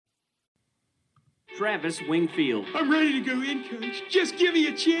Travis Wingfield. I'm ready to go in, Coach. Just give me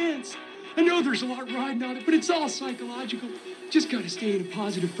a chance. I know there's a lot riding on it, but it's all psychological. Just got to stay in a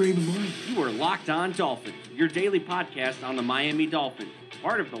positive frame of mind. You are Locked On Dolphins, your daily podcast on the Miami Dolphins,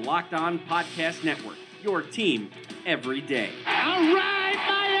 part of the Locked On Podcast Network, your team every day. All right,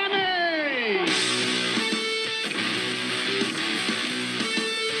 Miami!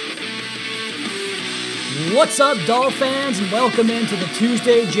 What's up, Dolphins, and welcome into the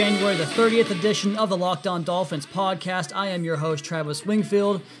Tuesday, January the 30th edition of the Locked On Dolphins podcast. I am your host, Travis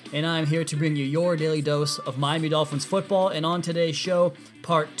Wingfield, and I am here to bring you your daily dose of Miami Dolphins football. And on today's show,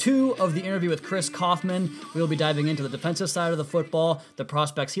 part 2 of the interview with Chris Kaufman, we will be diving into the defensive side of the football, the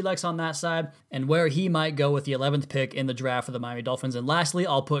prospects he likes on that side, and where he might go with the 11th pick in the draft for the Miami Dolphins. And lastly,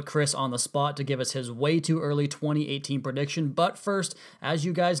 I'll put Chris on the spot to give us his way too early 2018 prediction. But first, as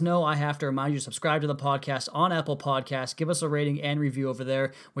you guys know, I have to remind you to subscribe to the podcast on Apple Podcasts. Give us a rating and review over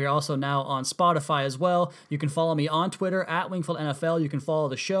there. We are also now on Spotify as well. You can follow me on Twitter at Wingfield NFL. You can follow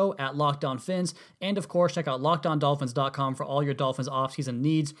the show at Locked On Fins. And of course, check out LockedOnDolphins.com for all your Dolphins offseason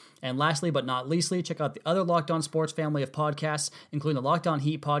needs. And lastly, but not leastly, check out the other Locked On Sports family of podcasts, including the Locked On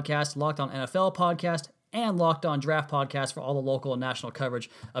Heat podcast, Locked On NFL podcast, and Locked On Draft podcast for all the local and national coverage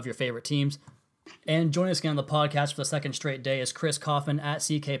of your favorite teams. And joining us again on the podcast for the second straight day is Chris Kaufman at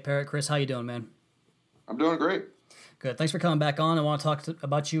CK Parrott. Chris, how you doing, man? I'm doing great. Good. Thanks for coming back on. I want to talk to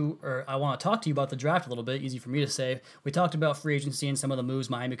you about the draft a little bit. Easy for me to say. We talked about free agency and some of the moves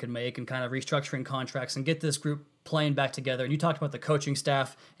Miami could make and kind of restructuring contracts and get this group playing back together. And you talked about the coaching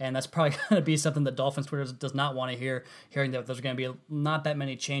staff, and that's probably going to be something that Dolphins Twitter does not want to hear, hearing that there's going to be not that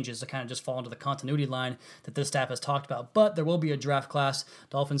many changes to kind of just fall into the continuity line that this staff has talked about. But there will be a draft class.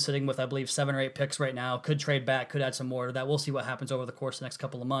 Dolphins sitting with, I believe, 7 or 8 picks right now. Could trade back, could add some more to that. We'll see what happens over the course of the next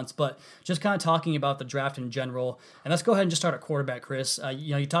couple of months. But just kind of talking about the draft in general. And let's go ahead and just start at quarterback, Chris.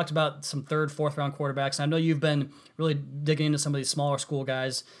 You talked about some 3rd, 4th round quarterbacks. I know you've been really digging into some of these smaller school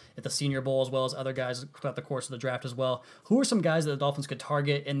guys at the Senior Bowl, as well as other guys throughout the course of the draft as well. Who are some guys that the Dolphins could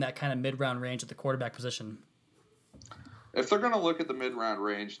target in that kind of mid-round range at the quarterback position? If they're going to look at the mid-round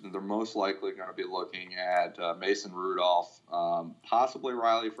range, then they're most likely going to be looking at Mason Rudolph, possibly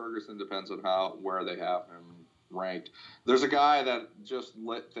Riley Ferguson, depends on where they have him ranked. There's a guy that just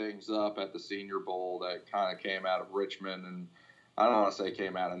lit things up at the Senior Bowl that kind of came out of Richmond, and I don't want to say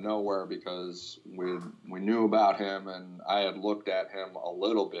came out of nowhere because we knew about him, and I had looked at him a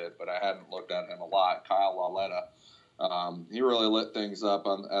little bit, but I hadn't looked at him a lot. Kyle Lauletta. He really lit things up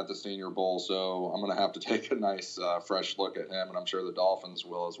at the Senior Bowl, so I'm going to have to take a nice fresh look at him, and I'm sure the Dolphins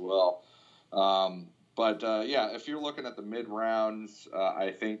will as well. If you're looking at the mid-rounds,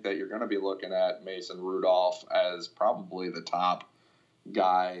 I think that you're going to be looking at Mason Rudolph as probably the top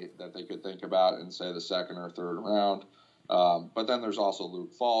guy that they could think about in, say, the 2nd or 3rd round. But then there's also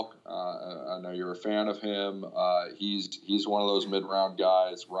Luke Falk. I know you're a fan of him. He's one of those mid-round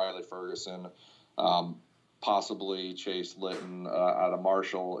guys. Riley Ferguson, possibly Chase Litton out of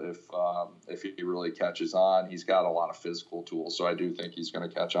Marshall if he really catches on. He's got a lot of physical tools, so I do think he's going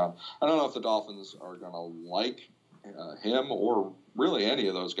to catch on. I don't know if the Dolphins are going to like him or really any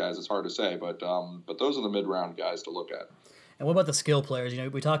of those guys. It's hard to say, but those are the mid-round guys to look at. And what about the skill players?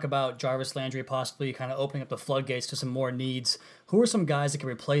 We talk about Jarvis Landry possibly kind of opening up the floodgates to some more needs. Who are some guys that can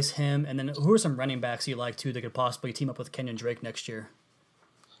replace him? And then who are some running backs you like, too, that could possibly team up with Kenyon Drake next year?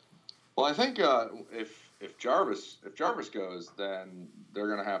 Well, I think if Jarvis goes, then they're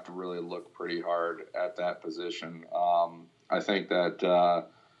going to have to really look pretty hard at that position. I think that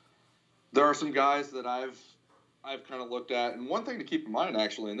there are some guys that I've kind of looked at. And one thing to keep in mind,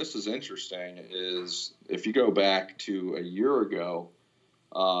 actually, and this is interesting, is if you go back to a year ago,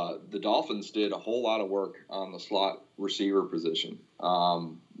 the Dolphins did a whole lot of work on the slot receiver position.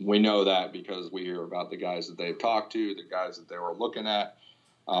 We know that because we hear about the guys that they've talked to, the guys that they were looking at.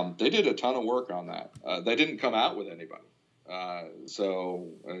 They did a ton of work on that. They didn't come out with anybody.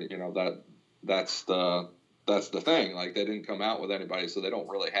 That's the thing. Like, they didn't come out with anybody, so they don't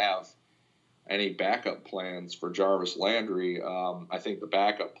really have any backup plans for Jarvis Landry. I think the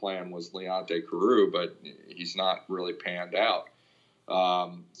backup plan was Leonte Carroo, but he's not really panned out.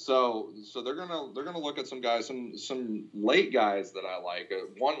 So they're gonna look at some guys, some late guys that I like.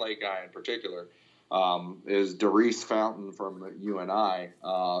 One late guy in particular is Darius Fountain from UNI.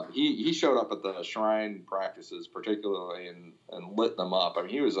 He showed up at the Shrine practices particularly and lit them up. I mean,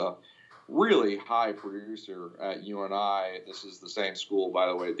 he was a really high producer at UNI. This is the same school, by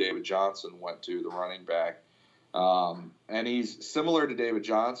the way, David Johnson went to, the running back. And he's similar to David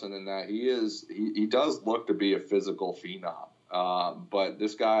Johnson in that he does look to be a physical phenom. But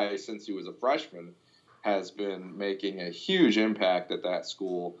this guy, since he was a freshman, has been making a huge impact at that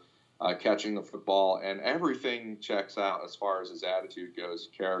school. catching the football, and everything checks out as far as his attitude goes,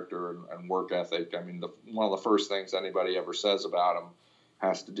 character and work ethic. I mean, one of the first things anybody ever says about him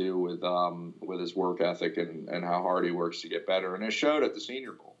has to do with his work ethic and how hard he works to get better. And it showed at the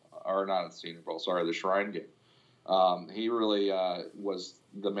Senior Bowl, or not at the Senior Bowl, sorry, the Shrine Game. He really was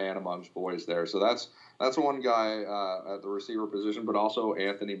the man amongst boys there. So that's one guy at the receiver position, but also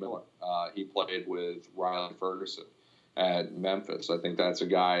Anthony Miller. He played with Riley Ferguson at Memphis. I think that's a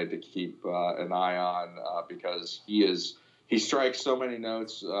guy to keep an eye on because he strikes so many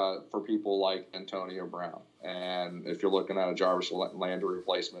notes for people like Antonio Brown. And if you're looking at a Jarvis Landry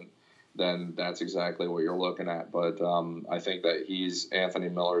replacement, then that's exactly what you're looking at. But I think that Anthony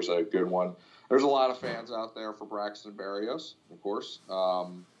Miller's a good one. There's a lot of fans out there for Braxton Berrios, of course.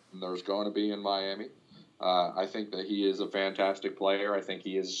 There's going to be in Miami. I think that he is a fantastic player. I think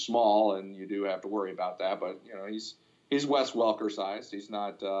he is small, and you do have to worry about that. But he's Wes Welker sized. He's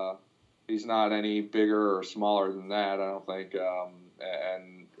not any bigger or smaller than that, I don't think.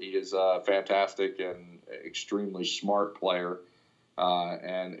 And he is a fantastic and extremely smart player.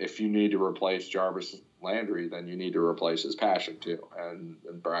 And if you need to replace Jarvis Landry, then you need to replace his passion too. And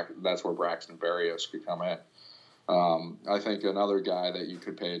that's where Braxton Berrios could come in. I think another guy that you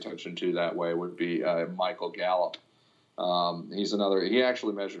could pay attention to that way would be Michael Gallup. He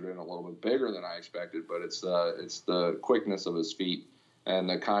actually measured in a little bit bigger than I expected, but it's the quickness of his feet and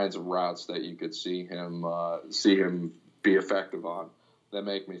the kinds of routes that you could see him be effective on that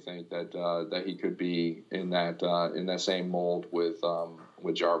make me think that he could be in that same mold with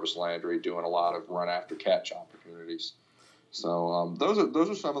Jarvis Landry, doing a lot of run after catch opportunities. So those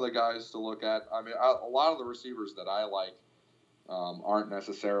are some of the guys to look at. I mean, a lot of the receivers that I like aren't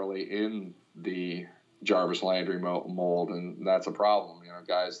necessarily in the Jarvis Landry mold, and that's a problem.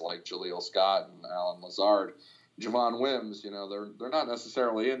 Guys like Jaleel Scott and Alan Lazard, Javon Wims, they're not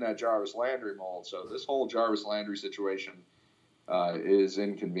necessarily in that Jarvis Landry mold. So this whole Jarvis Landry situation is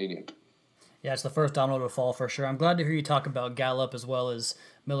inconvenient. Yeah, it's the first domino to fall for sure. I'm glad to hear you talk about Gallup as well as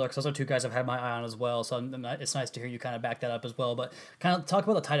Miller, because those are two guys I've had my eye on as well. So it's nice to hear you kind of back that up as well. But kind of talk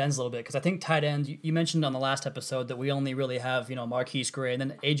about the tight ends a little bit, because I think tight end, you mentioned on the last episode that we only really have, Marquise Gray, and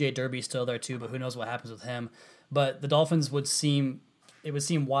then A.J. Derby's still there too, but who knows what happens with him. But the Dolphins would seem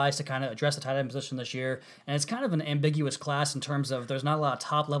wise to kind of address the tight end position this year. And it's kind of an ambiguous class in terms of there's not a lot of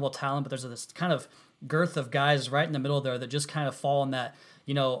top-level talent, but there's this kind of girth of guys right in the middle there that just kind of fall in that,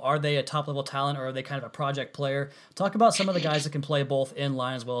 are they a top-level talent or are they kind of a project player? Talk about some of the guys that can play both in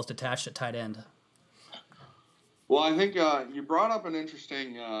line as well as detached at tight end. Well, I think you brought up an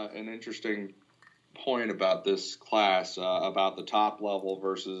interesting point about this class, about the top level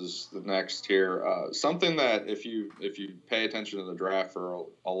versus the next tier. Something that if you pay attention to the draft for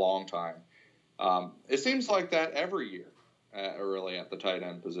a long time, it seems like that every year, really at the tight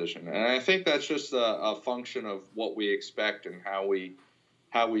end position. And I think that's just a function of what we expect and how we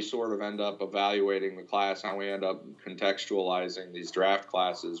sort of end up evaluating the class, how we end up contextualizing these draft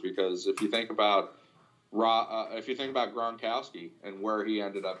classes. Because if you think about Gronkowski and where he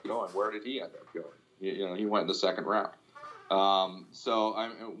ended up going, where did he end up going? He went in the second round.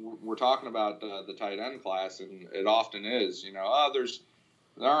 So we're talking about the tight end class, and it often is,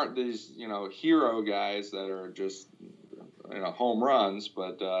 there aren't these, hero guys that are just, home runs,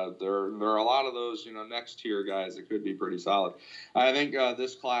 but there are a lot of those, next tier guys that could be pretty solid. I think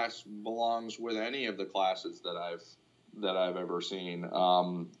this class belongs with any of the classes that I've ever seen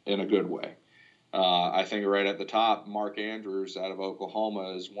in a good way. I think right at the top, Mark Andrews out of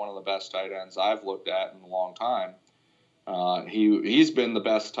Oklahoma is one of the best tight ends I've looked at in a long time. He's been the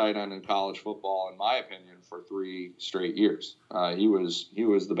best tight end in college football, in my opinion, for 3 straight years. He was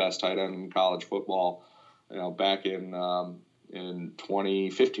the best tight end in college football, back in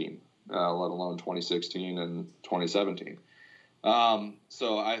 2015, let alone 2016 and 2017.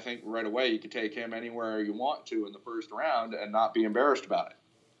 So I think right away you could take him anywhere you want to in the first round and not be embarrassed about it.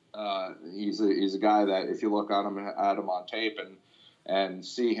 He's a guy that if you look at him on tape and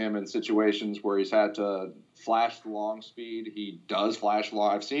see him in situations where he's had to flash the long speed, he does flash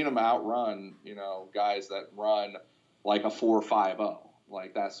long. I've seen him outrun, guys that run like a 4.50,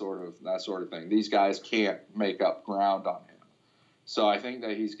 like that sort of thing. These guys can't make up ground on him. So I think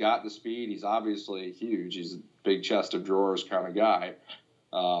that he's got the speed. He's obviously huge. He's a big chest of drawers kind of guy,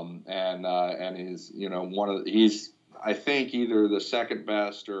 and he's he's I think either the second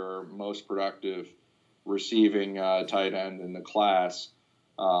best or most productive receiving tight end in the class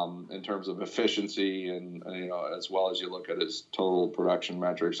in terms of efficiency and as well as you look at his total production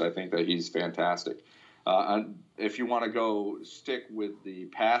metrics. I think that he's fantastic. And if you want to go stick with the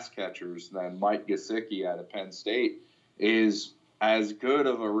pass catchers, then Mike Gesicki out of Penn State is as good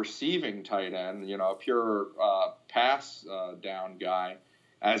of a receiving tight end, a pure pass down guy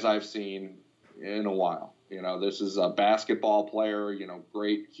as I've seen in a while. This is a basketball player,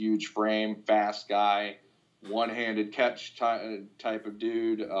 great, huge frame, fast guy, one-handed catch type of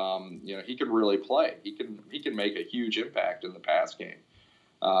dude. He can really play. He can make a huge impact in the pass game.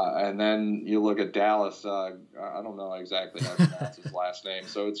 And then you look at Dallas. I don't know exactly how to pronounce his last name,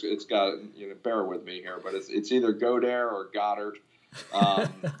 so it's got bear with me here, but it's either Goddard or Goddard.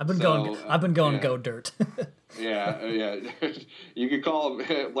 I've been going Go Dirt. yeah. You could call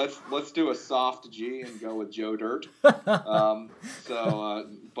him. Let's do a soft G and go with Joe Dirt. But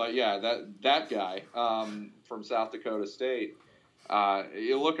yeah, that guy from South Dakota State.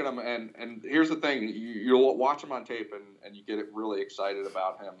 You look at him, and here's the thing: you'll watch him on tape, and you get really excited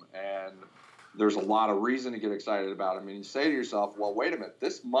about him, and there's a lot of reason to get excited about him. And you say to yourself, "Well, wait a minute,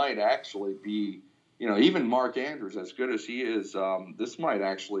 this might actually be." Even Mark Andrews, as good as he is, this might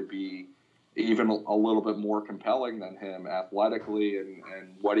actually be even a little bit more compelling than him athletically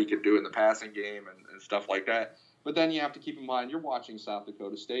and what he could do in the passing game and stuff like that. But then you have to keep in mind, you're watching South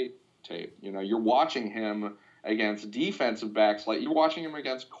Dakota State tape. You're watching him against defensive backs. You're watching him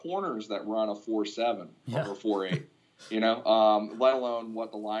against corners that run a 4.7 or 4.8, let alone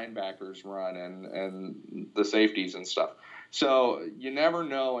what the linebackers run and the safeties and stuff. So you never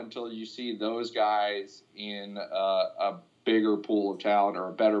know until you see those guys in a bigger pool of talent or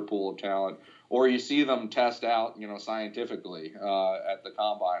a better pool of talent, or you see them test out, scientifically at the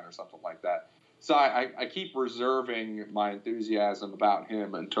combine or something like that. So I keep reserving my enthusiasm about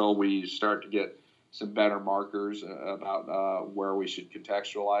him until we start to get some better markers about where we should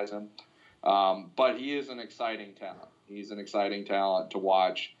contextualize him. But he is an exciting talent. He's an exciting talent to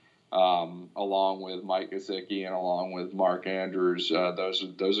watch. Along with Mike Gesicki and along with Mark Andrews,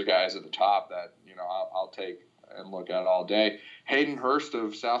 those are guys at the top that I'll take and look at all day. Hayden Hurst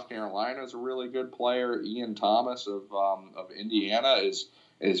of South Carolina is a really good player. Ian Thomas of Indiana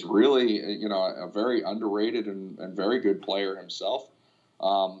is really a very underrated and very good player himself.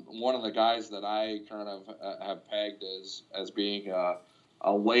 One of the guys that I kind of have pegged as being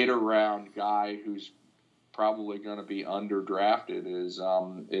a later round guy who's probably going to be underdrafted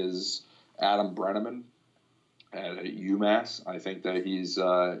is Adam Brenneman at UMass. I think that he's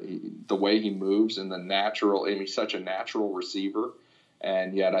the way he moves and he's such a natural receiver,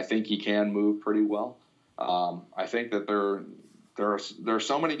 and yet I think he can move pretty well. I think that there are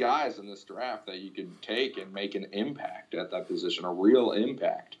so many guys in this draft that you could take and make an impact at that position, a real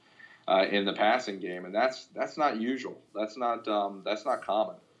impact in the passing game, and that's not usual. That's not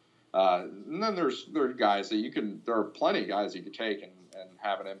common. And then there's guys that there are plenty of guys you could take and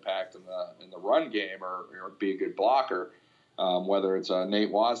have an impact in the run game or be a good blocker. Whether it's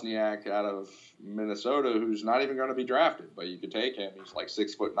Nate Wozniak out of Minnesota, who's not even going to be drafted, but you could take him. He's like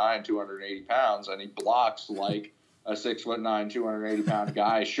 6'9", 280 pounds, and he blocks like a 6'9", 280-pound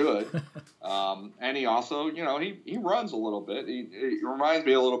guy should. And he also, he runs a little bit. He reminds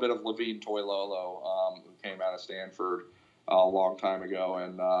me a little bit of Levine Toilolo, who came out of Stanford a long time ago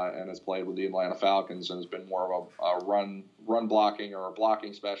and has played with the Atlanta Falcons and has been more of a run blocking or a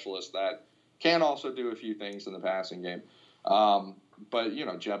blocking specialist that can also do a few things in the passing game. But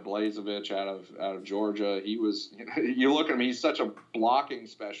Jeb Blazevich out of Georgia, he was. You look at him; he's such a blocking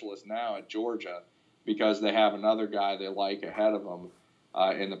specialist now at Georgia because they have another guy they like ahead of him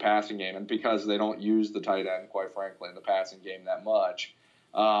in the passing game, and because they don't use the tight end, quite frankly, in the passing game that much.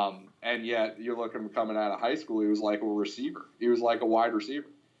 And yet you look at him coming out of high school, he was like a receiver. He was like a wide receiver.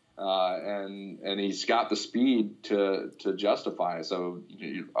 And he's got the speed to justify it. So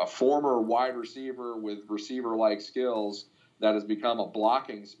a former wide receiver with receiver-like skills that has become a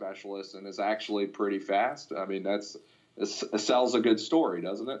blocking specialist and is actually pretty fast. I mean, it sells a good story,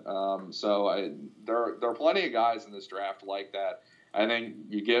 doesn't it? There are plenty of guys in this draft like that. I think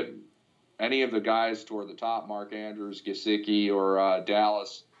you get any of the guys toward the top, Mark Andrews, Gesicki, or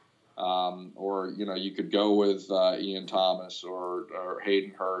Dallas, or you could go with Ian Thomas or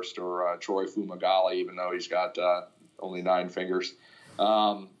Hayden Hurst or Troy Fumagalli, even though he's got only 9 fingers.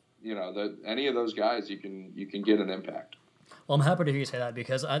 Any of those guys, you can get an impact. Well, I'm happy to hear you say that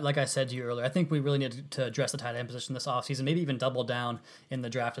because, like I said to you earlier, I think we really need to address the tight end position this offseason, maybe even double down in the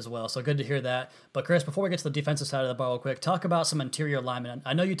draft as well. So good to hear that. But, Chris, before we get to the defensive side of the ball real quick, talk about some interior linemen.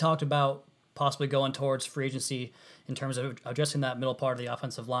 I know you talked about possibly going towards free agency in terms of addressing that middle part of the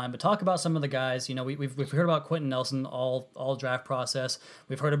offensive line, but talk about some of the guys. We've heard about Quentin Nelson all draft process.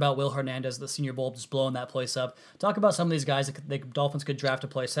 We've heard about Will Hernandez, the Senior Bowl, just blowing that place up. Talk about some of these guys that the Dolphins could draft to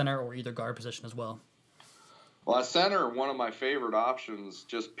play center or either guard position as well. Well, at center, one of my favorite options,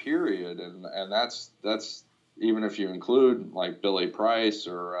 just period, and that's even if you include like Billy Price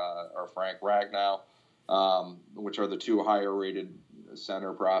or Frank Ragnow, which are the two higher rated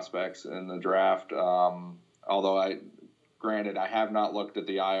center prospects in the draft. Although granted, I have not looked at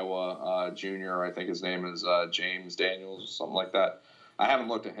the Iowa junior. I think his name is James Daniels or something like that. I haven't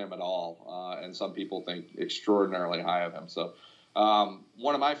looked at him at all, and some people think extraordinarily high of him. So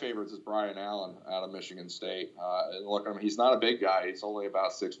one of my favorites is Brian Allen out of Michigan State. And look at him; he's not a big guy. He's only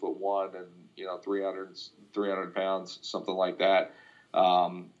about 6'1" and 300 pounds, something like that.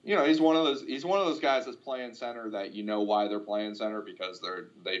 He's one of those guys that's playing center that why they're playing center, because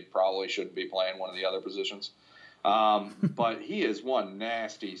they probably shouldn't be playing one of the other positions. But he is one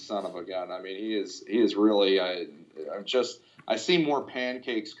nasty son of a gun. I mean, he is really. I see more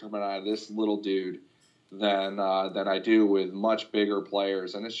pancakes coming out of this little dude than I do with much bigger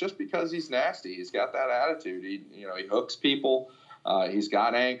players, and it's just because he's nasty. He's got that attitude. He hooks people. He's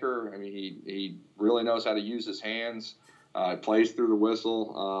got anchor. I mean, he really knows how to use his hands. Plays through the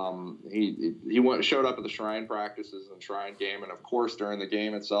whistle. He showed up at the Shrine practices and Shrine game, and of course during the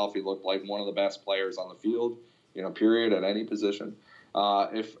game itself, he looked like one of the best players on the field. Period, at any position.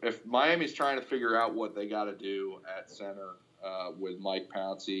 If Miami's trying to figure out what they got to do at center with Mike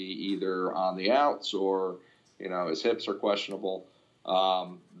Pouncey, either on the outs or his hips are questionable,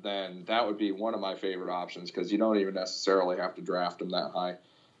 then that would be one of my favorite options, because you don't even necessarily have to draft him that high.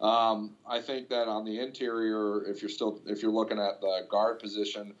 I think that on the interior, if you're looking at the guard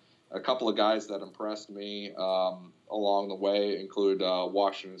position, a couple of guys that impressed me along the way include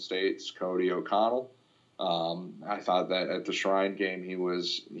Washington State's Cody O'Connell. I thought that at the Shrine game,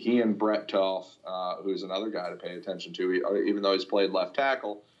 he and Brett Toth, who's another guy to pay attention to. Even though he's played left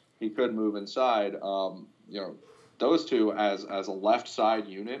tackle, he could move inside. Those two as a left side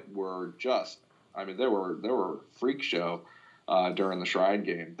unit were they were a freak show during the Shrine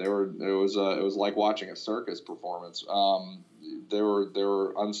game. It was like watching a circus performance. They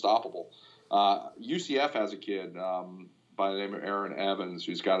were unstoppable. UCF has a kid by the name of Aaron Evans,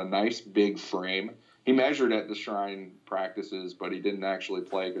 who's got a nice big frame. He measured at the Shrine practices, but he didn't actually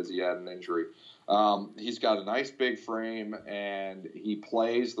play because he had an injury. He's got a nice big frame, and he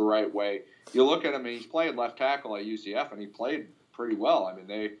plays the right way. You look at him, and he's playing left tackle at UCF, and he played pretty well. I mean,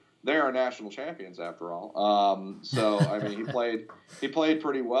 they are national champions after all. So I mean, he played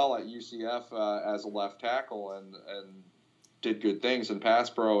pretty well at UCF as a left tackle, and did good things in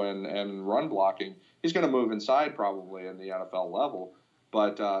pass pro and run blocking. He's going to move inside probably in the NFL level.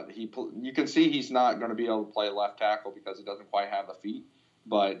 But you can see he's not going to be able to play left tackle because he doesn't quite have the feet.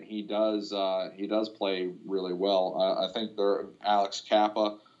 But he does play really well. I think Alex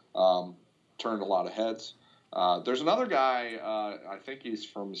Kappa turned a lot of heads. There's another guy. I think he's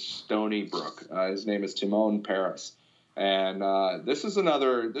from Stony Brook. His name is Timon Paris, and this is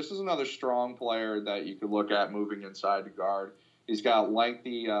another strong player that you could look at moving inside the guard. He's got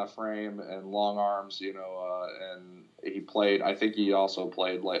lengthy frame and long arms, and he played. I think he also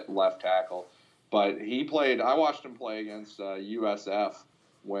played left tackle, but I watched him play against USF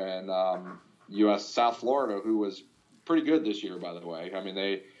when South Florida, who was pretty good this year, by the way. I mean,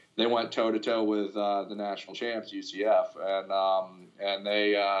 they went toe to toe with the national champs UCF, and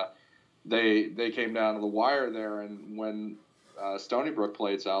they came down to the wire there. And when Stony Brook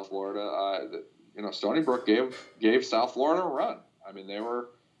played South Florida, Stony Brook gave South Florida a run. I mean, they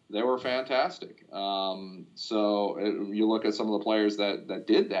were fantastic. So you look at some of the players that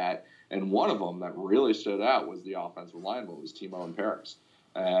did that, and one of them that really stood out was the offensive lineman, was Timon Paris.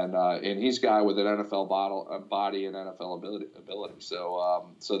 And he's a guy with an NFL body and NFL ability.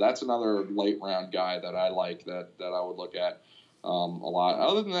 So that's another late round guy that I like that I would look at a lot.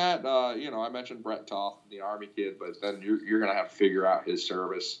 Other than that, I mentioned Brett Toth, the Army kid, but then you're going to have to figure out his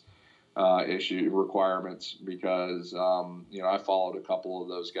service issue requirements, because I followed a couple of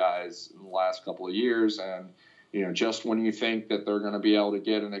those guys in the last couple of years, and just when you think that they're going to be able to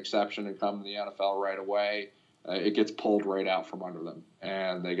get an exception and come to the NFL right away, it gets pulled right out from under them,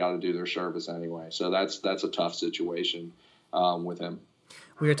 and they got to do their service anyway. So that's a tough situation with him.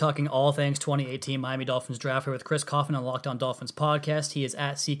 We are talking all things 2018 Miami Dolphins draft here with Chris Coffin on Locked On Dolphins podcast. He is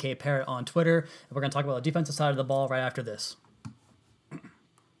at CK Parrott on Twitter, and we're going to talk about the defensive side of the ball right after this.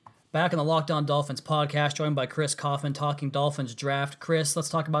 Back on the Locked On Dolphins podcast, joined by Chris Coffin, talking Dolphins draft. Chris, let's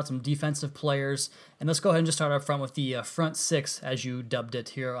talk about some defensive players, and let's go ahead and just start up front with the front six, as you dubbed it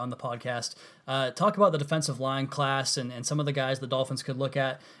here on the podcast. Talk about the defensive line class and some of the guys the Dolphins could look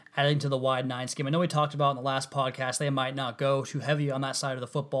at adding to the wide nine scheme. I know we talked about in the last podcast they might not go too heavy on that side of the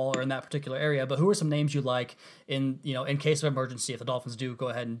football or in that particular area, but who are some names you like in case of emergency if the Dolphins do go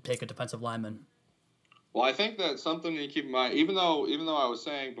ahead and take a defensive lineman? Well, I think that's something to keep in mind. Even though I was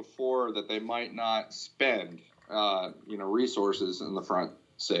saying before that they might not spend, resources in the front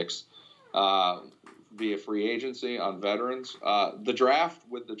six via free agency on veterans, the draft,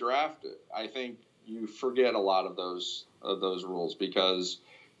 I think you forget a lot of those rules because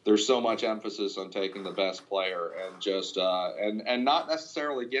there's so much emphasis on taking the best player and just and not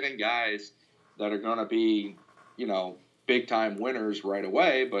necessarily getting guys that are going to be, big time winners right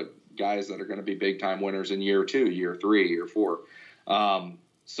away, but guys that are going to be big time winners in year 2, year 3, year 4.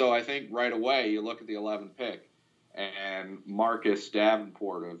 So I think right away you look at the 11th pick, and Marcus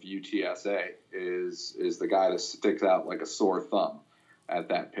Davenport of UTSA is the guy that sticks out like a sore thumb at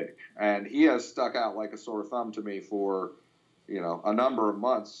that pick, and he has stuck out like a sore thumb to me for a number of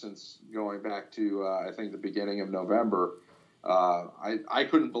months since going back to I think the beginning of November. I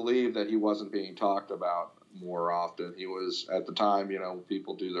couldn't believe that he wasn't being talked about more often. He was at the time,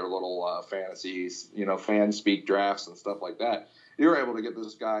 people do their little fantasies, fan speak drafts and stuff like that. You were able to get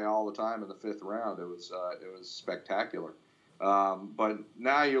this guy all the time in the 5th round. It was spectacular. But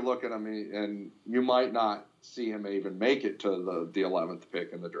now you look at him and you might not see him even make it to the 11th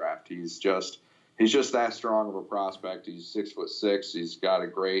pick in the draft. He's just that strong of a prospect. He's 6'6". He's got a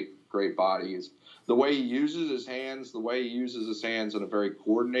great body. The way he uses his hands in a very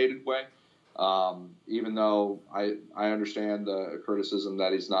coordinated way. Even though I understand the criticism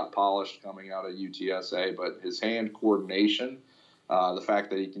that he's not polished coming out of UTSA, but his hand coordination, the fact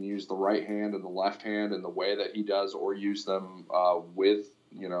that he can use the right hand and the left hand in the way that he does, or use them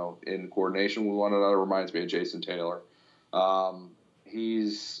in coordination with one another, reminds me of Jason Taylor.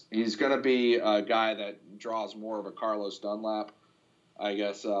 He's going to be a guy that draws more of a Carlos Dunlap, I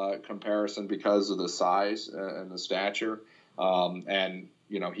guess, comparison because of the size and the stature. And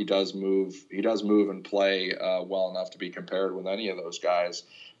he does move and play well enough to be compared with any of those guys.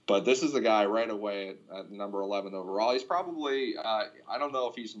 But this is the guy right away at number 11 overall. He's probably I don't know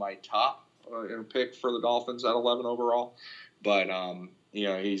if he's my top pick for the Dolphins at 11 overall, but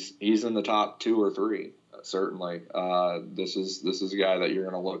he's in the top 2 or 3 certainly. This is a guy that you're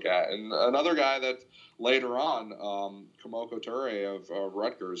going to look at, and another guy that later on, Kamoko Toure of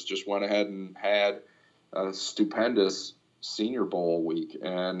Rutgers just went ahead and had a stupendous Senior Bowl week,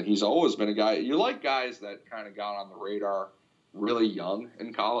 and he's always been a guy. You like guys that kind of got on the radar really young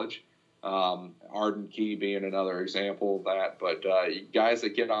in college. Arden Key being another example of that, but guys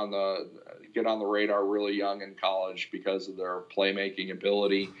that get on the radar really young in college because of their playmaking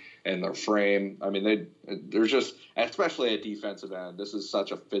ability and their frame. I mean, they're just, especially at defensive end, this is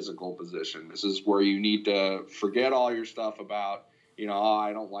such a physical position. This is where you need to forget all your stuff about,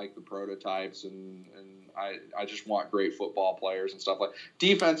 I don't like the prototypes and I just want great football players and stuff like.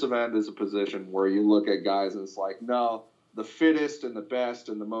 Defensive end is a position where you look at guys and it's like, no, the fittest and the best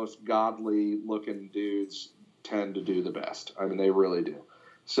and the most godly looking dudes tend to do the best. I mean, they really do.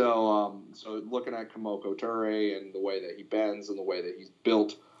 So looking at Kamoko Toure and the way that he bends and the way that he's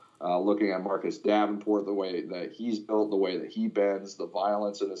built, looking at Marcus Davenport, the way that he's built, the way that he bends, the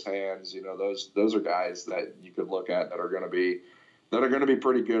violence in his hands, those are guys that you could look at that are going to be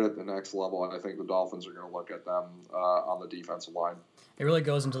pretty good at the next level, and I think the Dolphins are going to look at them on the defensive line. It really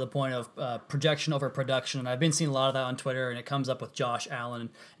goes into the point of projection over production, and I've been seeing a lot of that on Twitter, and it comes up with Josh Allen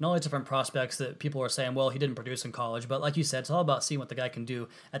and all these different prospects that people are saying, well, he didn't produce in college, but like you said, it's all about seeing what the guy can do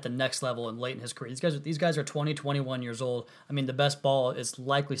at the next level and late in his career. These guys are 20, 21 years old. I mean, the best ball is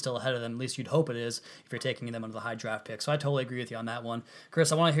likely still ahead of them, at least you'd hope it is, if you're taking them under the high draft pick. So I totally agree with you on that one.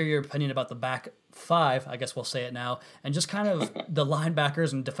 Chris, I want to hear your opinion about the back 5, I guess we'll say it now, and just kind of the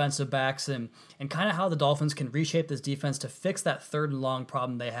linebackers and defensive backs and kind of how the Dolphins can reshape this defense to fix that 3rd and long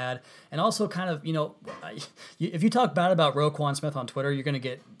problem they had. And also kind of, if you talk bad about Roquan Smith on Twitter, you're going to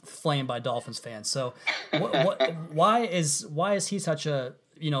get flamed by Dolphins fans. So why is he such a,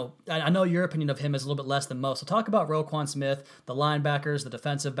 I know your opinion of him is a little bit less than most. So talk about Roquan Smith, the linebackers, the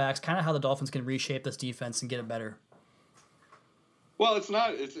defensive backs, kind of how the Dolphins can reshape this defense and get it better. Well, it's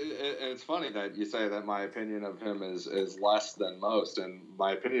not. It's funny that you say that my opinion of him is less than most, and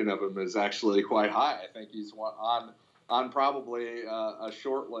my opinion of him is actually quite high. I think he's on probably a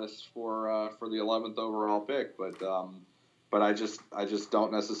short list for the 11th overall pick, but I just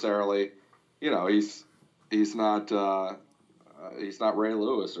don't necessarily, he's not Ray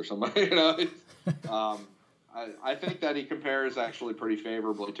Lewis or somebody, I think that he compares actually pretty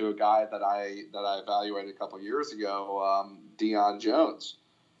favorably to a guy that I evaluated a couple of years ago, Deion Jones,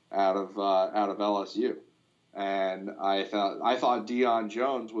 out of LSU, and I thought Deion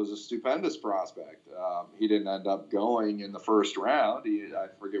Jones was a stupendous prospect. He didn't end up going in the 1st round. I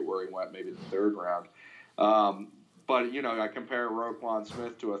forget where he went, maybe the 3rd round. But I compare Roquan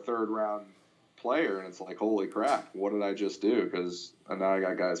Smith to a 3rd round player, and it's like, holy crap, what did I just do? Because now I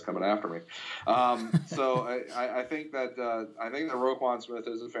got guys coming after me. So I think that Roquan Smith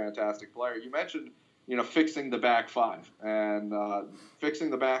is a fantastic player. You mentioned, fixing the back five, and fixing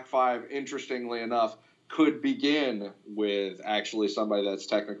the back five, interestingly enough, could begin with actually somebody that's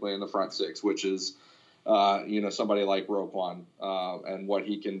technically in the front six, which is somebody like Roquan, and what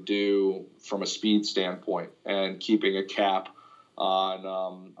he can do from a speed standpoint, and keeping a cap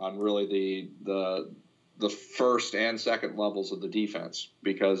on really the first and second levels of the defense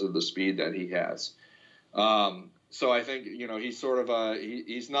because of the speed that he has. So I think he's sort of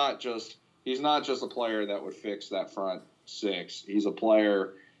he's not just a player that would fix that front six. He's a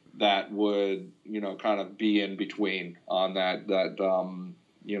player that would kind of be in between on that the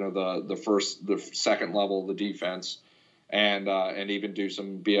second level of the defense, and even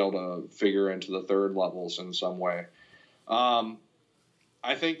be able to figure into the third levels in some way.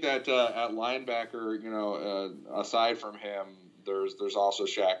 I think that at linebacker, aside from him, there's also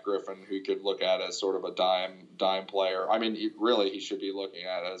Shaq Griffin, who could look at as sort of a dime player. I mean, he should be looking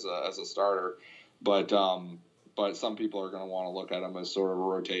at as a starter, but some people are going to want to look at him as sort of a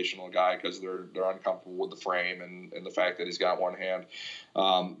rotational guy because they're uncomfortable with the frame and the fact that he's got one hand.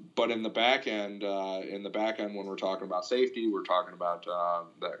 But in the back end, when we're talking about safety, we're talking about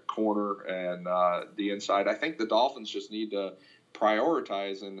that corner and the inside. I think the Dolphins just need to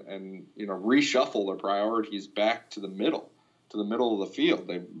prioritize and reshuffle their priorities back to the middle of the field.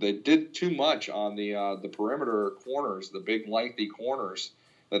 They did too much on the perimeter corners, the big lengthy corners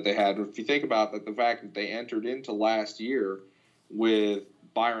that they had. If you think about the fact that they entered into last year with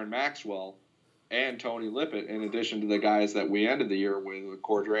Byron Maxwell and Tony Lippett, in addition to the guys that we ended the year with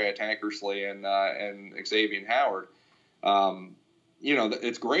Cordrea Tankersley and Xavier Howard,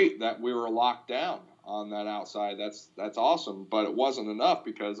 it's great that we were locked down on that outside. That's awesome, but it wasn't enough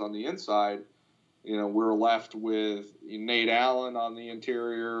because on the inside, we're left with Nate Allen on the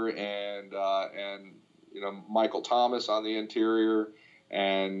interior and Michael Thomas on the interior,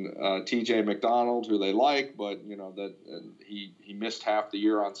 and T.J. McDonald, who they like, but he missed half the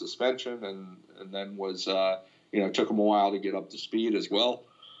year on suspension, and then was took him a while to get up to speed as well.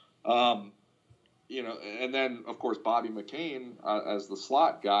 And then of course Bobby McCain as the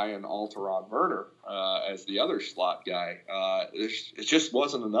slot guy, and Alteron Werner as the other slot guy. It just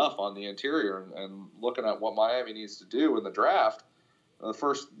wasn't enough on the interior. And looking at what Miami needs to do in the draft, the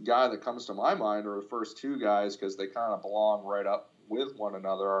first guy that comes to my mind, or the first two guys, because they kind of belong right up with one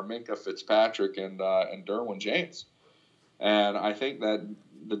another, are Minkah Fitzpatrick and Derwin James. And I think that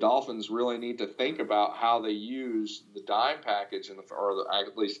the Dolphins really need to think about how they use the dime package, or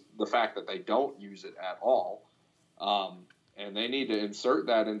at least the fact that they don't use it at all. And they need to insert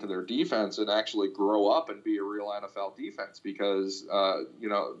that into their defense and actually grow up and be a real NFL defense, because,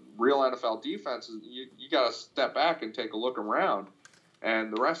 real NFL defense, you got to step back and take a look around.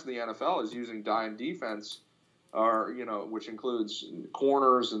 And the rest of the NFL is using dime defense, or which includes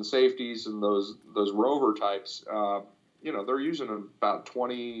corners and safeties and those rover types. They're using them about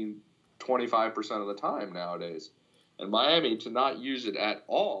 20-25% of the time nowadays. And Miami, to not use it at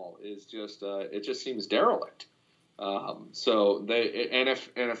all is just it just seems derelict. So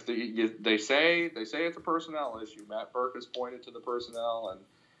they say it's a personnel issue. Matt Burke has pointed to the personnel,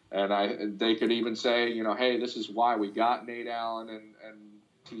 and they could even say, hey, this is why we got Nate Allen and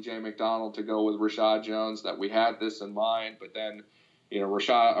T.J. McDonald to go with Rashad Jones, that we had this in mind. But then,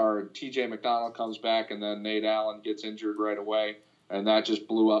 T.J. McDonald comes back, and then Nate Allen gets injured right away, and that just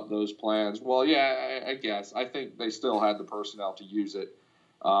blew up those plans. Well, yeah, I guess. I think they still had the personnel to use it.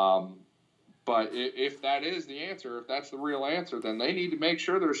 But if that is the answer, if that's the real answer, then they need to make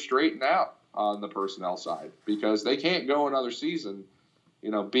sure they're straightened out on the personnel side, because they can't go another season,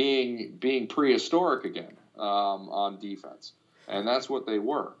 being prehistoric again on defense. And that's what they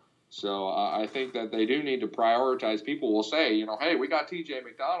were. So I think that they do need to prioritize. People will say, hey, we got T.J.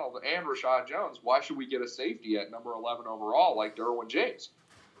 McDonald and Rashad Jones. Why should we get a safety at number 11 overall like Derwin James?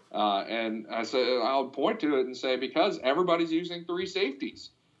 And I said, I'll point to it and say, because everybody's using three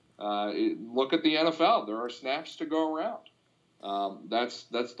safeties. Look at the NFL. There are snaps to go around. That's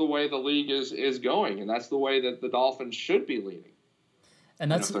the way the league is going, and that's the way that the Dolphins should be leaning.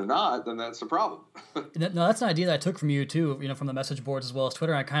 And if they're not, then that's a problem. No, that's an idea that I took from you too, from the message boards as well as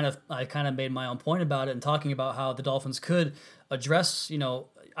Twitter. I kind of made my own point about it and talking about how the Dolphins could address.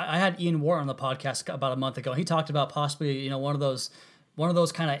 I had Ian Ward on the podcast about a month ago. He talked about possibly one of those one of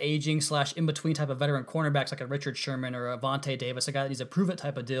those kind of aging / in between type of veteran cornerbacks like a Richard Sherman or a Vontae Davis, a guy that needs a prove it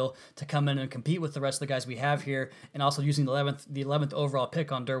type of deal to come in and compete with the rest of the guys we have here, and also using the 11th overall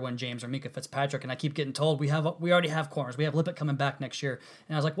pick on Derwin James or Minkah Fitzpatrick. And I keep getting told we already have corners. We have Lippett coming back next year.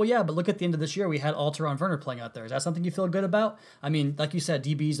 And I was like, well, yeah, but look at the end of this year, we had Alteron Werner playing out there. Is that something you feel good about? I mean, like you said,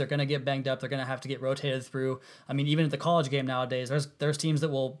 DBs, they're going to get banged up. They're going to have to get rotated through. I mean, even at the college game nowadays, there's teams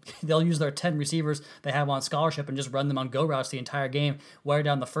that they'll use their 10 receivers they have on scholarship and just run them on go routes the entire game, wear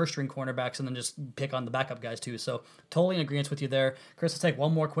down the first string cornerbacks, and then just pick on the backup guys too. So totally in agreement with you there. Chris, let's take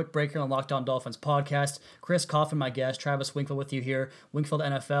one more quick break here on the Locked On Dolphins podcast. Chris Coffin, my guest, Travis Wingfield with you here, Wingfield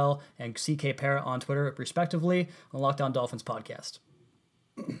NFL and CK Parrott on Twitter, respectively, on the Locked On Dolphins podcast.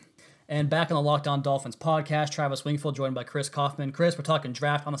 And back on the Locked On Dolphins podcast, Travis Wingfield joined by Chris Kaufman. Chris, we're talking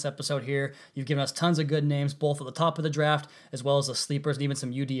draft on this episode here. You've given us tons of good names, both at the top of the draft, as well as the sleepers and even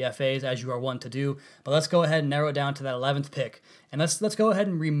some UDFAs, as you are one to do. But let's go ahead and narrow it down to that 11th pick. And let's go ahead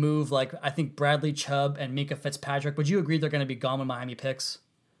and remove, I think, Bradley Chubb and Minkah Fitzpatrick. Would you agree they're going to be gone when Miami picks?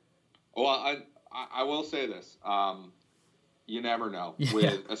 Well, I will say this. You never know,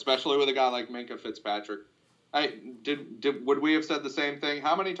 Yeah. especially with a guy like Minkah Fitzpatrick. Would we have said the same thing?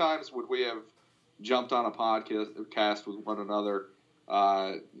 How many times would we have jumped on a podcast with one another,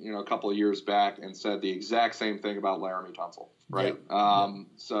 a couple of years back and said the exact same thing about Laramie Tunsil, right? Yeah.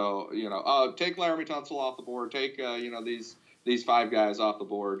 So, take Laramie Tunsil off the board, take, these 5 guys off the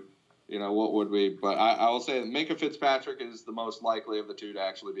board, what would we? But I will say that Minkah Fitzpatrick is the most likely of the two to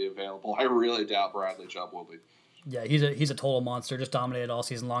actually be available. I really doubt Bradley Chubb will be. Yeah, he's a total monster, just dominated all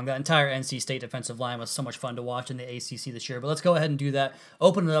season long. That entire NC State defensive line was so much fun to watch in the ACC this year. But let's go ahead and do that.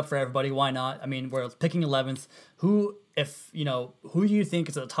 Open it up for everybody. Why not? I mean, we're picking 11th. Who do you think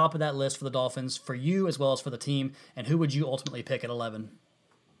is at the top of that list for the Dolphins, for you as well as for the team, and who would you ultimately pick at 11?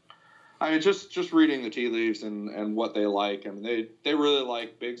 I mean, just reading the tea leaves and what they like. I mean, they really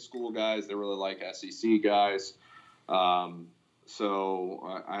like big school guys. They really like SEC guys.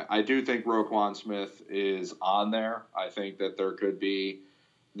 So I do think Roquan Smith is on there. I think that there could be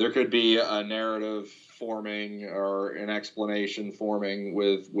a narrative forming or an explanation forming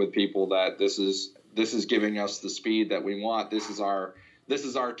with people that this is giving us the speed that we want. This is our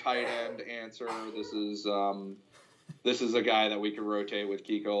tight end answer. This is a guy that we can rotate with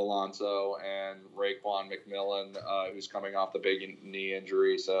Kiko Alonso and Raekwon McMillan, who's coming off the big knee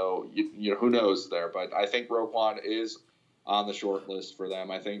injury. So who knows there? But I think Roquan is on the short list for them.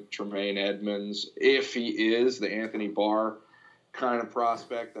 I think Tremaine Edmonds, if he is the Anthony Barr kind of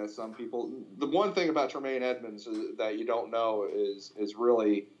prospect that some people, the one thing about Tremaine Edmonds that you don't know is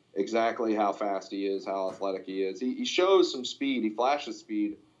really exactly how fast he is, how athletic he is. He shows some speed. He flashes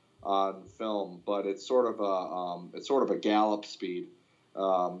speed on film, but it's sort of a gallop speed.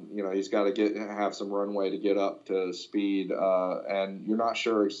 He's got to have some runway to get up to speed, and you're not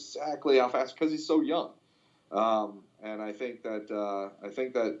sure exactly how fast because he's so young. And I think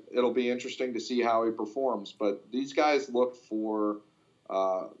that it'll be interesting to see how he performs. But these guys look for,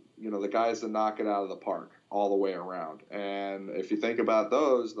 the guys that knock it out of the park all the way around. And if you think about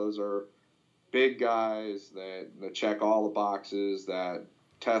those are big guys that check all the boxes, that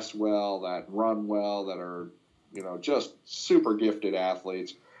test well, that run well, that are, just super gifted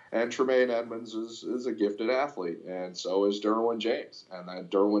athletes. And Tremaine Edmonds is a gifted athlete, and so is Derwin James. And that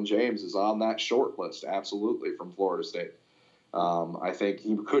Derwin James is on that short list, absolutely, from Florida State. I think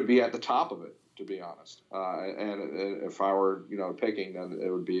he could be at the top of it, to be honest. And if I were, picking, then it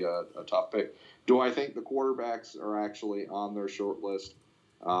would be a tough pick. Do I think the quarterbacks are actually on their short list?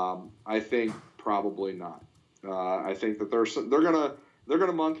 I think probably not. I think that they're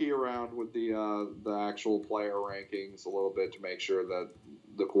gonna monkey around with the actual player rankings a little bit to make sure that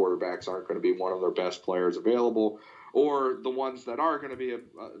the quarterbacks aren't going to be one of their best players available, or the ones that are going to be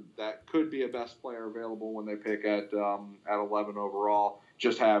that could be a best player available when they pick at 11 overall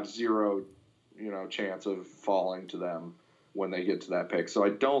just have zero chance of falling to them when they get to that pick. So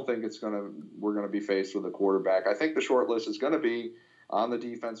I don't think we're going to be faced with a quarterback. I think the short list is going to be on the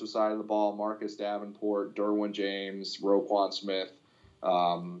defensive side of the ball: Marcus Davenport, Derwin James, Roquan Smith.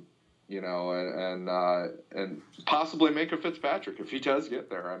 And possibly Minkah Fitzpatrick if he does get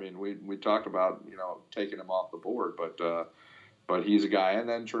there. I mean, we talked about taking him off the board, but he's a guy. And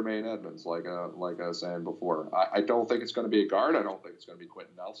then Tremaine Edmonds, like I was saying before. I don't think it's going to be a guard. I don't think it's going to be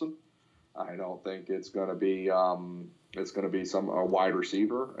Quentin Nelson. I don't think it's going to be a wide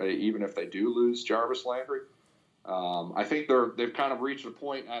receiver, even if they do lose Jarvis Landry. I think they've kind of reached a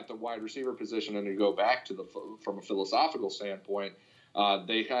point at the wide receiver position, and to go back to from a philosophical standpoint.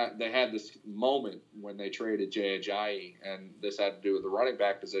 They had this moment when they traded Jay Ajayi, and this had to do with the running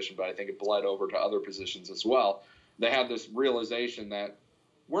back position, but I think it bled over to other positions as well. they had this realization that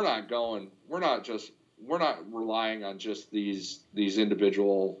we're not relying on just these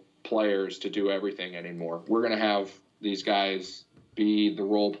individual players to do everything anymore. We're going to have these guys be the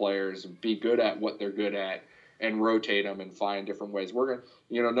role players and be good at what they're good at and rotate them and find different ways. We're going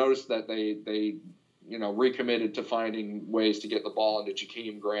to, notice that they recommitted to finding ways to get the ball into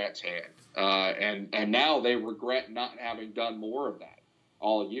Jakeem Grant's hand. And now they regret not having done more of that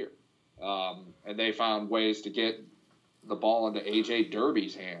all year. And they found ways to get the ball into AJ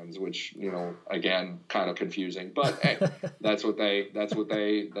Derby's hands, which, again, kind of confusing, but hey, that's what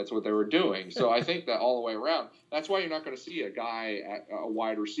they were doing. So I think that all the way around, that's why you're not going to see a guy at a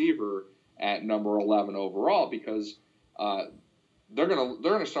wide receiver at number 11 overall, because they're going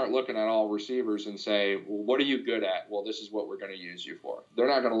to start looking at all receivers and say, well, what are you good at? Well, this is what we're going to use you for. They're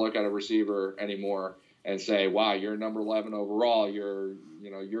not going to look at a receiver anymore and say, wow, you're number 11 overall. You're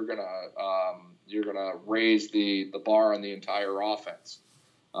going to raise the bar on the entire offense.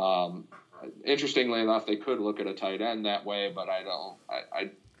 Interestingly enough, they could look at a tight end that way, but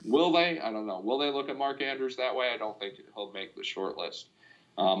will they? I don't know. Will they look at Mark Andrews that way? I don't think he'll make the short list.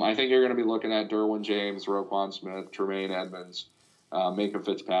 I think you're going to be looking at Derwin James, Roquan Smith, Tremaine Edmonds, Minkah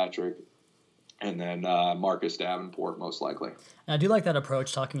Fitzpatrick, and then Marcus Davenport, most likely. And I do like that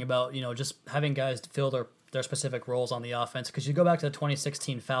approach, talking about, just having guys fill their specific roles on the offense, because you go back to the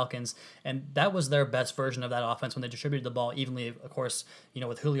 2016 Falcons, and that was their best version of that offense when they distributed the ball evenly, of course,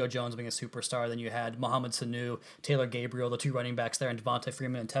 with Julio Jones being a superstar. Then you had Mohamed Sanu, Taylor Gabriel, the two running backs there, and Devontae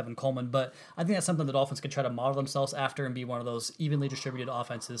Freeman and Tevin Coleman. But I think that's something the Dolphins could try to model themselves after and be one of those evenly distributed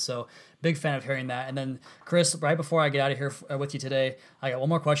offenses. So big fan of hearing that. And then, Chris, right before I get out of here with you today, I got one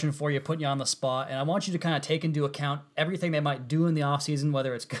more question for you, putting you on the spot, and I want you to kind of take into account everything they might do in the offseason,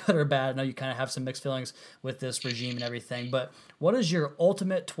 whether it's good or bad. I know you kind of have some mixed feelings with this regime and everything, but what is your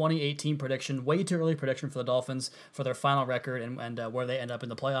ultimate 2018 prediction, way too early prediction for the Dolphins for their final record and where they end up in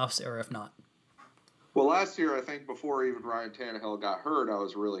the playoffs, or if not? Well, last year, I think before even Ryan Tannehill got hurt, I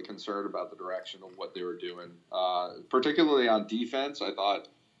was really concerned about the direction of what they were doing, particularly on defense. I thought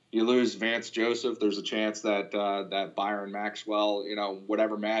you lose Vance Joseph, there's a chance that that Byron Maxwell,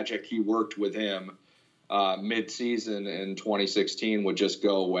 whatever magic he worked with him mid-season in 2016 would just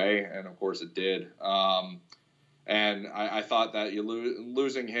go away, and of course it did. And I thought that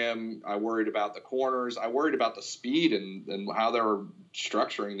losing him, I worried about the corners. I worried about the speed and how they were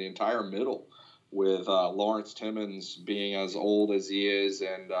structuring the entire middle, with Lawrence Timmons being as old as he is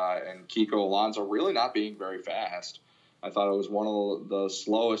and Kiko Alonso really not being very fast. I thought it was one of the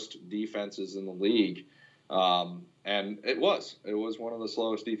slowest defenses in the league. And it was one of the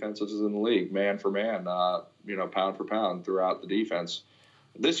slowest defenses in the league, man for man, pound for pound throughout the defense.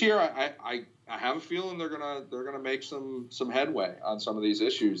 This year, I have a feeling they're gonna make some headway on some of these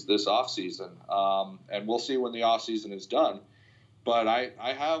issues this offseason, and we'll see when the offseason is done. But I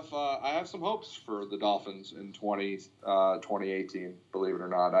have some hopes for the Dolphins in 2018. Believe it or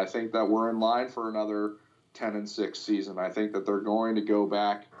not, I think that we're in line for another 10-6 season. I think that they're going to go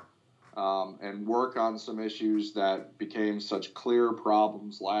back and work on some issues that became such clear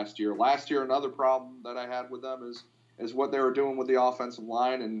problems last year. Last year, another problem that I had with them is what they were doing with the offensive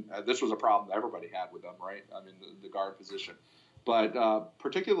line, and this was a problem everybody had with them, right? I mean, the guard position. But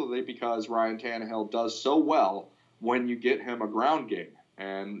particularly because Ryan Tannehill does so well when you get him a ground game.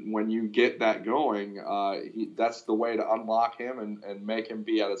 And when you get that going, that's the way to unlock him and make him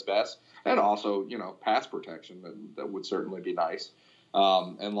be at his best. And also, pass protection, that would certainly be nice.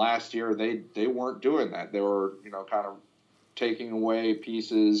 And last year, they weren't doing that. They were, kind of taking away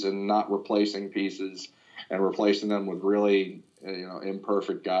pieces and not replacing pieces, and replacing them with really,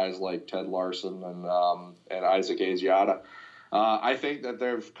 imperfect guys like Ted Larson and Isaac Asiata. I think that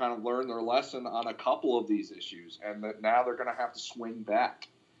they've kind of learned their lesson on a couple of these issues, and that now they're going to have to swing back.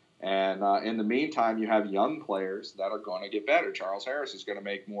 And in the meantime, you have young players that are going to get better. Charles Harris is going to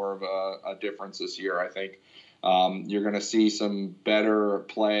make more of a difference this year, I think. You're going to see some better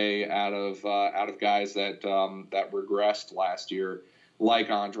play out of guys that regressed last year, like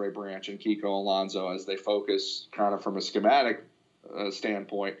Andre Branch and Kiko Alonso, as they focus kind of from a schematic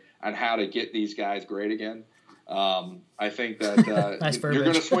standpoint on how to get these guys great again. I think that nice you're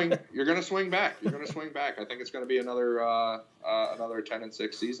going to swing. You're going to swing back. You're going to swing back. I think it's going to be another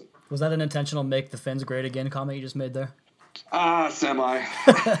 10-6 season. Was that an intentional "make the Fins great again" comment you just made there? Semi.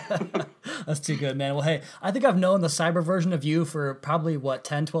 That's too good, man. Well, hey, I think I've known the cyber version of you for probably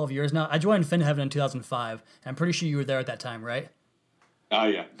 10, 12 years now. I joined FinHeaven in 2005. I'm pretty sure you were there at that time, right? Oh,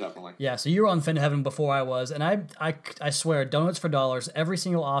 yeah, definitely. Yeah, so you were on Fin Heaven before I was, and I swear, donuts for dollars, every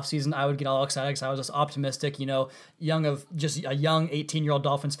single offseason I would get all excited because I was just optimistic, just a young 18-year-old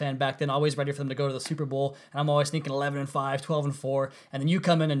Dolphins fan back then, always ready for them to go to the Super Bowl, and I'm always thinking 11-5, 12-4, and then you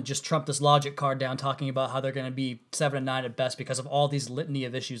come in and just trump this logic card down talking about how they're going to be 7-9 at best because of all these litany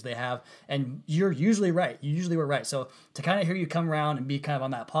of issues they have, and you're usually right. You usually were right. So to kind of hear you come around and be kind of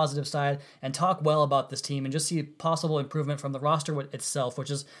on that positive side and talk well about this team and just see possible improvement from the roster itself,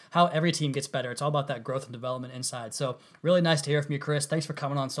 which is how every team gets better. It's all about that growth and development inside. So really nice to hear from you, Chris. Thanks for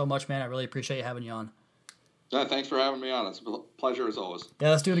coming on so much, man. I really appreciate you having you on. Yeah, thanks for having me on. It's a pleasure as always.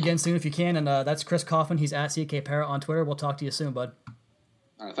 Yeah, let's do it again soon if you can. And that's Chris Coffin. He's at CK Parrott on Twitter. We'll talk to you soon, bud.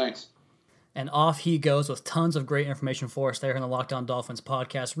 All right, thanks. And off he goes with tons of great information for us there in the Locked On Dolphins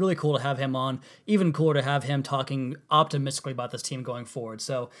podcast. Really cool to have him on. Even cooler to have him talking optimistically about this team going forward.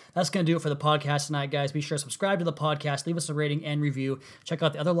 So that's going to do it for the podcast tonight, guys. Be sure to subscribe to the podcast, leave us a rating and review. Check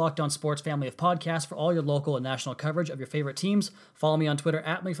out the other Locked On Sports family of podcasts for all your local and national coverage of your favorite teams. Follow me on Twitter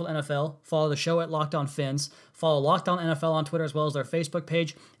at McFieldNFL. Follow the show at Locked On Fins. Follow Locked On NFL on Twitter as well as their Facebook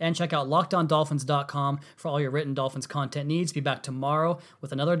page. And check out LockedOnDolphins.com for all your written Dolphins content needs. Be back tomorrow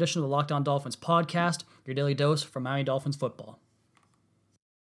with another edition of the Locked On Dolphins podcast, your daily dose for Miami Dolphins football.